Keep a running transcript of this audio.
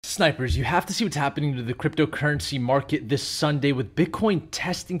Snipers, you have to see what's happening to the cryptocurrency market this Sunday with Bitcoin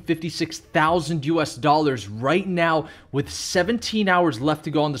testing 56,000 US dollars right now with 17 hours left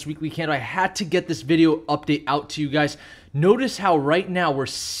to go on this weekly candle. I had to get this video update out to you guys. Notice how right now we're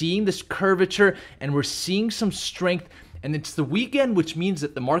seeing this curvature and we're seeing some strength, and it's the weekend, which means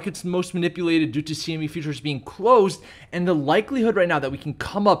that the market's most manipulated due to CME futures being closed, and the likelihood right now that we can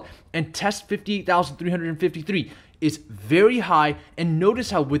come up and test 58,353 is very high. And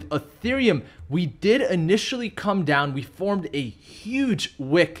notice how with Ethereum, we did initially come down. We formed a huge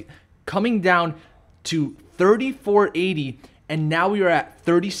wick coming down to 3480, and now we are at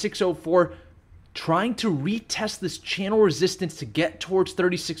 3604, trying to retest this channel resistance to get towards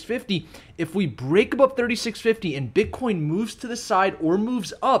 3650. If we break above 3650 and Bitcoin moves to the side or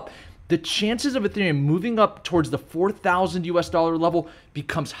moves up, the chances of Ethereum moving up towards the 4,000 US dollar level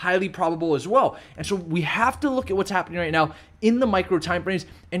becomes highly probable as well. And so we have to look at what's happening right now in the micro time frames.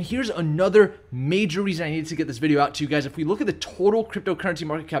 And here's another major reason I needed to get this video out to you guys. If we look at the total cryptocurrency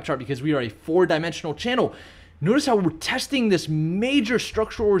market cap chart, because we are a 4-dimensional channel, notice how we're testing this major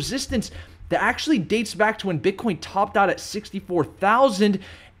structural resistance that actually dates back to when Bitcoin topped out at 64,000,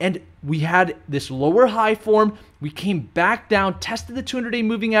 and we had this lower high form. We came back down, tested the 200-day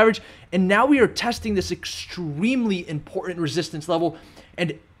moving average, and now we are testing this extremely important resistance level.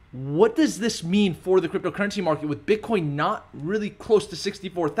 And what does this mean for the cryptocurrency market with Bitcoin not really close to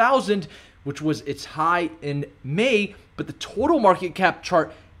 64,000, which was its high in May, but the total market cap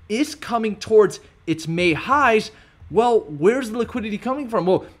chart is coming towards its May highs? Well, where's the liquidity coming from?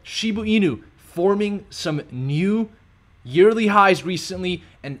 Well, Shiba Inu forming some new yearly highs recently,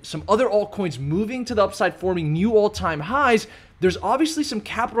 and some other altcoins moving to the upside, forming new all-time highs. There's obviously some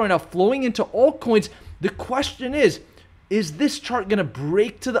capital right now flowing into altcoins. The question is this chart going to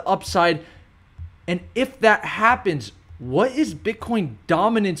break to the upside? And if that happens, what is Bitcoin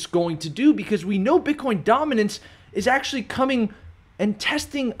dominance going to do? Because we know Bitcoin dominance is actually coming and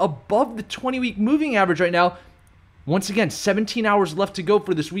testing above the 20-week moving average right now. Once again, 17 hours left to go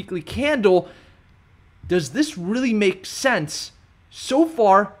for this weekly candle. Does this really make sense? So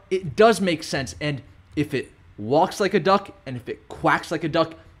far, it does make sense. And if it walks like a duck and if it quacks like a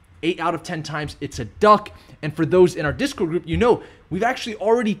duck, 8 out of 10 times it's a duck. And for those in our Discord group, you know, we've actually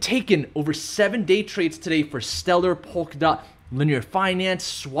already taken over 7 day trades today for Stellar, Polkadot, Linear Finance,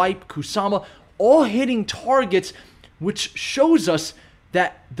 Swipe, Kusama, all hitting targets, which shows us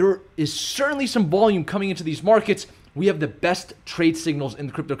that there is certainly some volume coming into these markets. We have the best trade signals in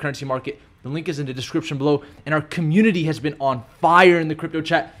the cryptocurrency market. The link is in the description below. And our community has been on fire in the crypto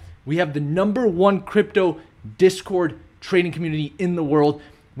chat. We have the #1 crypto Discord trading community in the world.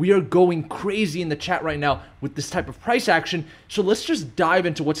 We are going crazy in the chat right now with this type of price action. So let's just dive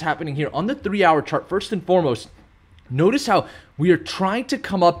into what's happening here on the 3-hour chart. First and foremost, notice how we are trying to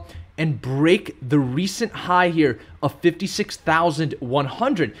come up and break the recent high here of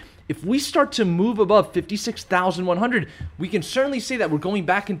 56,100. If we start to move above 56,100, we can certainly say that we're going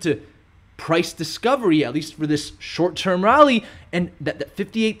back into price discovery, at least for this short-term rally, and that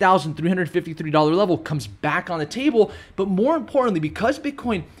 $58,353 level comes back on the table. But more importantly, because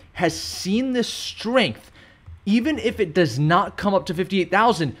Bitcoin has seen this strength, even if it does not come up to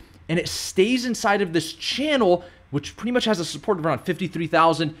 58,000 and it stays inside of this channel, which pretty much has a support of around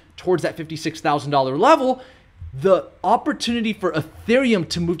 53,000 towards that $56,000 level, the opportunity for Ethereum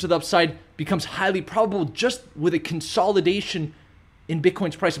to move to the upside becomes highly probable just with a consolidation in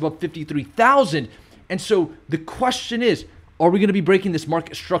Bitcoin's price above 53,000. And so the question is, are we going to be breaking this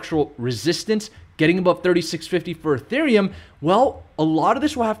market structural resistance, getting above 3650 for Ethereum? Well, a lot of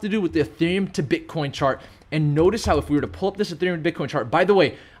this will have to do with the Ethereum to Bitcoin chart. And notice how if we were to pull up this Ethereum to Bitcoin chart, by the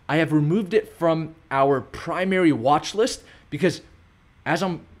way, I have removed it from our primary watch list because as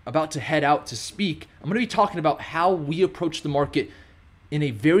I'm about to head out to speak, I'm going to be talking about how we approach the market in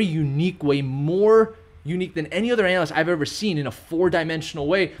a very unique way, more unique than any other analyst I've ever seen, in a 4-dimensional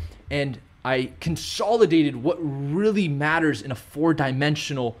way. And I consolidated what really matters in a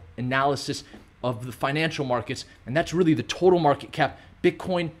 4-dimensional analysis of the financial markets, and that's really the total market cap,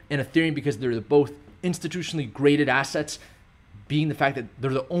 Bitcoin and Ethereum, because they're both institutionally graded assets, being the fact that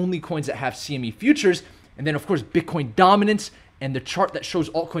they're the only coins that have CME futures. And then of course Bitcoin dominance and the chart that shows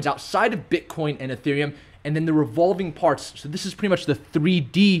altcoins outside of Bitcoin and Ethereum, and then the revolving parts. So this is pretty much the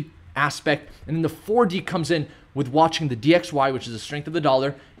 3D aspect, and then the 4D comes in with watching the DXY, which is the strength of the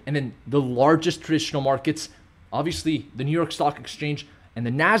dollar, and then the largest traditional markets, obviously the New York Stock Exchange and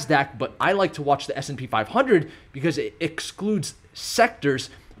the NASDAQ, but I like to watch the S&P 500 because it excludes sectors.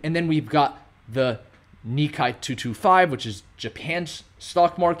 And then we've got the Nikkei 225, which is Japan's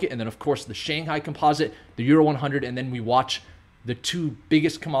stock market, and then of course the Shanghai Composite, the Euro 100, and then we watch the two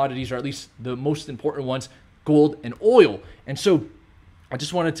biggest commodities, or at least the most important ones, gold and oil. And so I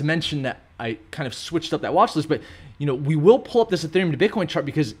just wanted to mention that I kind of switched up that watch list, but we will pull up this Ethereum to Bitcoin chart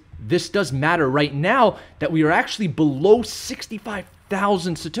because this does matter right now that we are actually below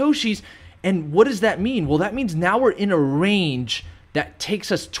 65,000 Satoshis. And what does that mean? Well, that means now we're in a range that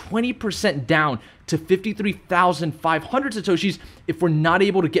takes us 20% down to 53,500 Satoshis if we're not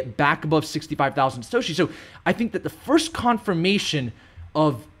able to get back above 65,000 Satoshis. So I think that the first confirmation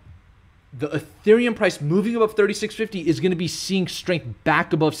of the Ethereum price moving above 3650 is going to be seeing strength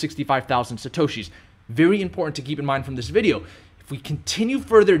back above 65,000 Satoshis. Very important to keep in mind from this video. If we continue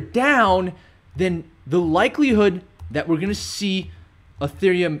further down, then the likelihood that we're going to see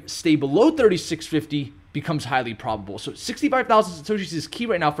Ethereum stay below 3650 becomes highly probable. So 65,000 Satoshis is key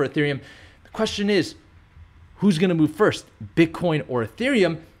right now for Ethereum. The question is, who's going to move first, Bitcoin or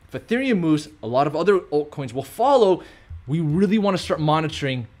Ethereum? If Ethereum moves, a lot of other altcoins will follow. We really want to start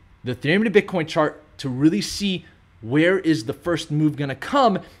monitoring the Ethereum to Bitcoin chart to really see where is the first move going to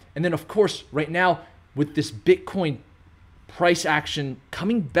come. And then, of course, right now, with this Bitcoin price action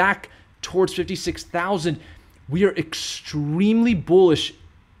coming back towards 56,000, we are extremely bullish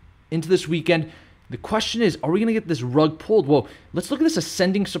into this weekend. The question is, are we going to get this rug pulled? Well, let's look at this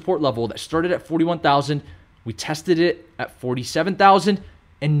ascending support level that started at 41,000. We tested it at 47,000.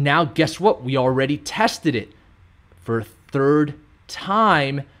 And now guess what? We already tested it for a third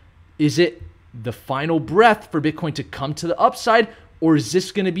time. Is it the final breath for Bitcoin to come to the upside, or is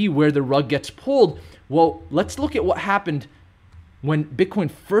this going to be where the rug gets pulled? Well, let's look at what happened when Bitcoin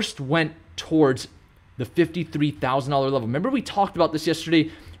first went towards the $53,000 level. Remember we talked about this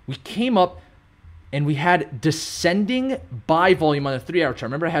yesterday? We came up and we had descending buy volume on the 3-hour chart.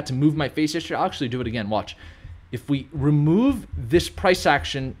 Remember I had to move my face yesterday? I'll actually do it again. Watch. If we remove this price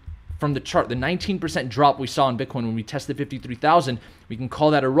action from the chart, the 19% drop we saw in Bitcoin when we tested 53,000, we can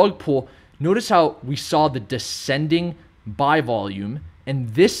call that a rug pull. Notice how we saw the descending buy volume, and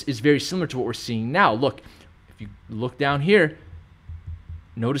this is very similar to what we're seeing now. Look, if you look down here,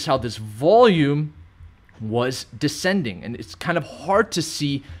 notice how this volume was descending, and it's kind of hard to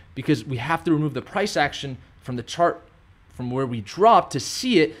see because we have to remove the price action from the chart from where we dropped to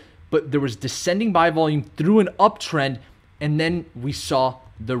see it, but there was descending buy volume through an uptrend, and then we saw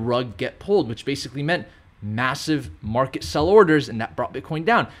the rug get pulled, which basically meant massive market sell orders, and that brought Bitcoin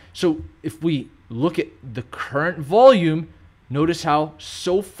down. So if we look at the current volume, notice how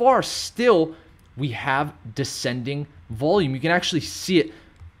so far still we have descending volume. You can actually see it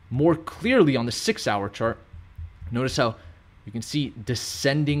more clearly on the 6-hour chart. Notice how you can see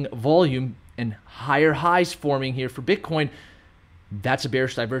descending volume and higher highs forming here for Bitcoin. That's a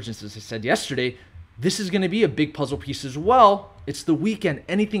bearish divergence, as I said yesterday. This is going to be a big puzzle piece as well. It's the weekend.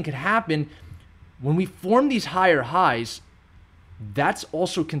 Anything could happen. When we form these higher highs, that's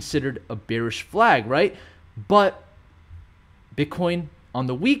also considered a bearish flag, right? But Bitcoin on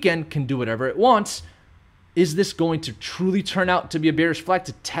the weekend can do whatever it wants. Is this going to truly turn out to be a bearish flag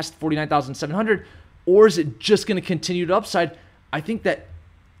to test 49,700? Or is it just going to continue to upside? I think that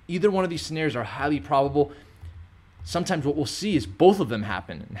either one of these scenarios are highly probable. Sometimes what we'll see is both of them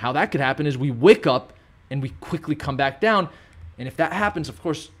happen. And how that could happen is we wick up and we quickly come back down. And if that happens, of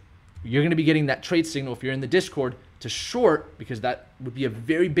course, you're going to be getting that trade signal if you're in the Discord to short, because that would be a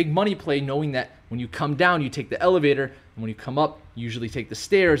very big money play, knowing that when you come down, you take the elevator, and when you come up, you usually take the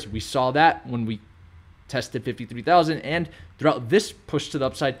stairs. We saw that when we tested 53,000, and throughout this push to the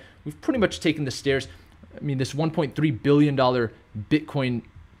upside, we've pretty much taken the stairs. I mean, this $1.3 billion Bitcoin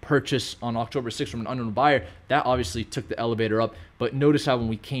purchase on October 6th from an unknown buyer, that obviously took the elevator up. But notice how when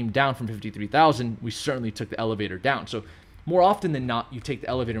we came down from 53,000, we certainly took the elevator down. So more often than not, you take the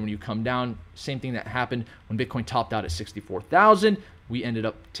elevator when you come down. Same thing that happened when Bitcoin topped out at 64,000. We ended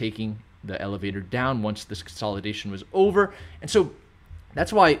up taking the elevator down once this consolidation was over. And so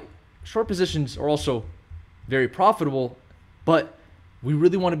that's why short positions are also very profitable, but we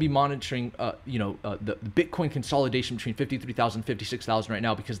really want to be monitoring the Bitcoin consolidation between 53,000 and 56,000 right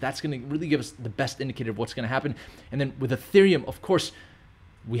now, because that's going to really give us the best indicator of what's going to happen. And then with Ethereum, of course,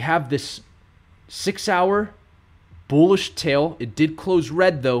 we have this 6-hour bullish tail. It did close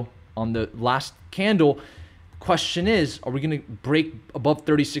red though on the last candle. Question is, are we going to break above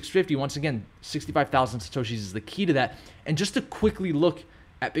 3650? Once again, 65,000 Satoshis is the key to that. And just to quickly look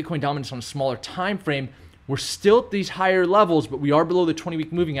at Bitcoin dominance on a smaller time frame, we're still at these higher levels, but we are below the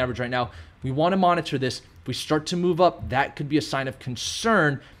 20-week moving average right now. We want to monitor this. If we start to move up, that could be a sign of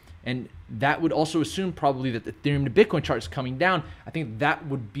concern, and that would also assume probably that the Ethereum to Bitcoin chart is coming down. I think that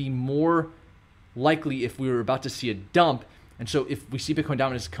would be more likely if we were about to see a dump. And so if we see Bitcoin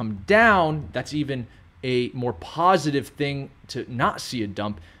dominance come down, that's even a more positive thing to not see a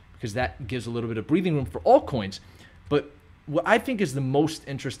dump, because that gives a little bit of breathing room for altcoins. But what I think is the most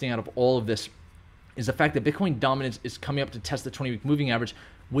interesting out of all of this is the fact that Bitcoin dominance is coming up to test the 20-week moving average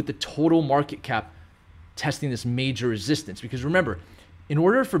with the total market cap testing this major resistance. Because remember, in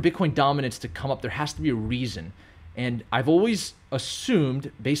order for Bitcoin dominance to come up, there has to be a reason. And I've always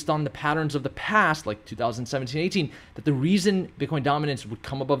assumed, based on the patterns of the past, like 2017, 18, that the reason Bitcoin dominance would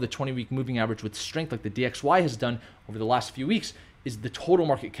come above the 20-week moving average with strength, like the DXY has done over the last few weeks, is the total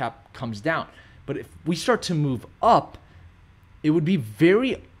market cap comes down. But if we start to move up, it would be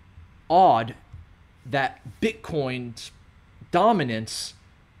very odd that Bitcoin's dominance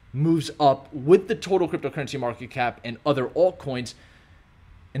moves up with the total cryptocurrency market cap and other altcoins.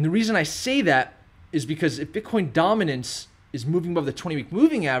 And the reason I say that is because if Bitcoin dominance is moving above the 20-week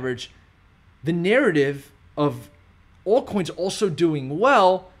moving average, the narrative of altcoins also doing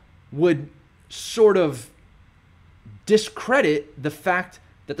well would sort of discredit the fact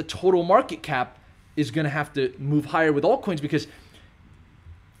that the total market cap is going to have to move higher with altcoins, because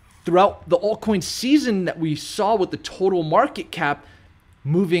throughout the altcoin season that we saw with the total market cap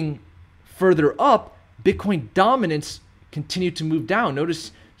moving further up, Bitcoin dominance continued to move down.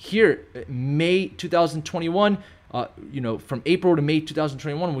 Notice here, May 2021, from April to May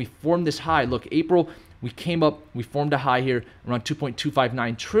 2021, we formed this high. Look, April, we came up, we formed a high here around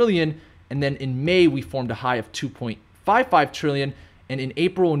 2.259 trillion. And then in May, we formed a high of 2.55 trillion. And in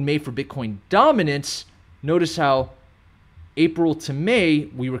April and May for Bitcoin dominance, notice how April to May,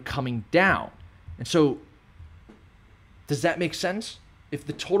 we were coming down. And so does that make sense? If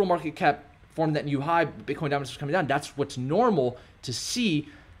the total market cap formed that new high, Bitcoin dominance was coming down, that's what's normal to see.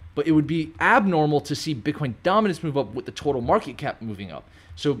 But it would be abnormal to see Bitcoin dominance move up with the total market cap moving up.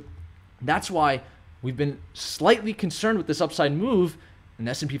 So that's why we've been slightly concerned with this upside move and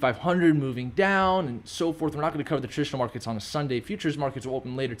the S&P 500 moving down and so forth. We're not going to cover the traditional markets on a Sunday. Futures markets will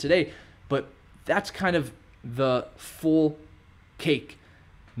open later today. But that's kind of the full cake.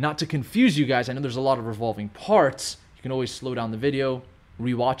 Not to confuse you guys, I know there's a lot of revolving parts. You can always slow down the video,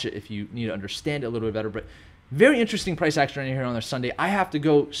 rewatch it if you need to understand it a little bit better. But very interesting price action right here on our Sunday. I have to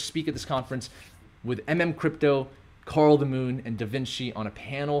go speak at this conference with Crypto, Carl the Moon, and Da Vinci on a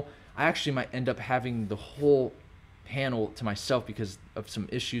panel. I actually might end up having the whole panel to myself because of some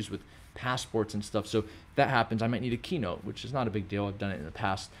issues with passports and stuff. So if that happens, I might need a keynote, which is not a big deal. I've done it in the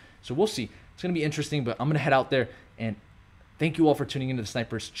past. So we'll see. It's going to be interesting, but I'm going to head out there. And thank you all for tuning into the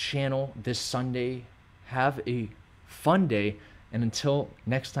Snipers channel this Sunday. Have a fun day. And until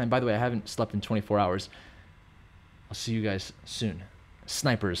next time, by the way, I haven't slept in 24 hours. I'll see you guys soon.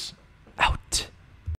 Snipers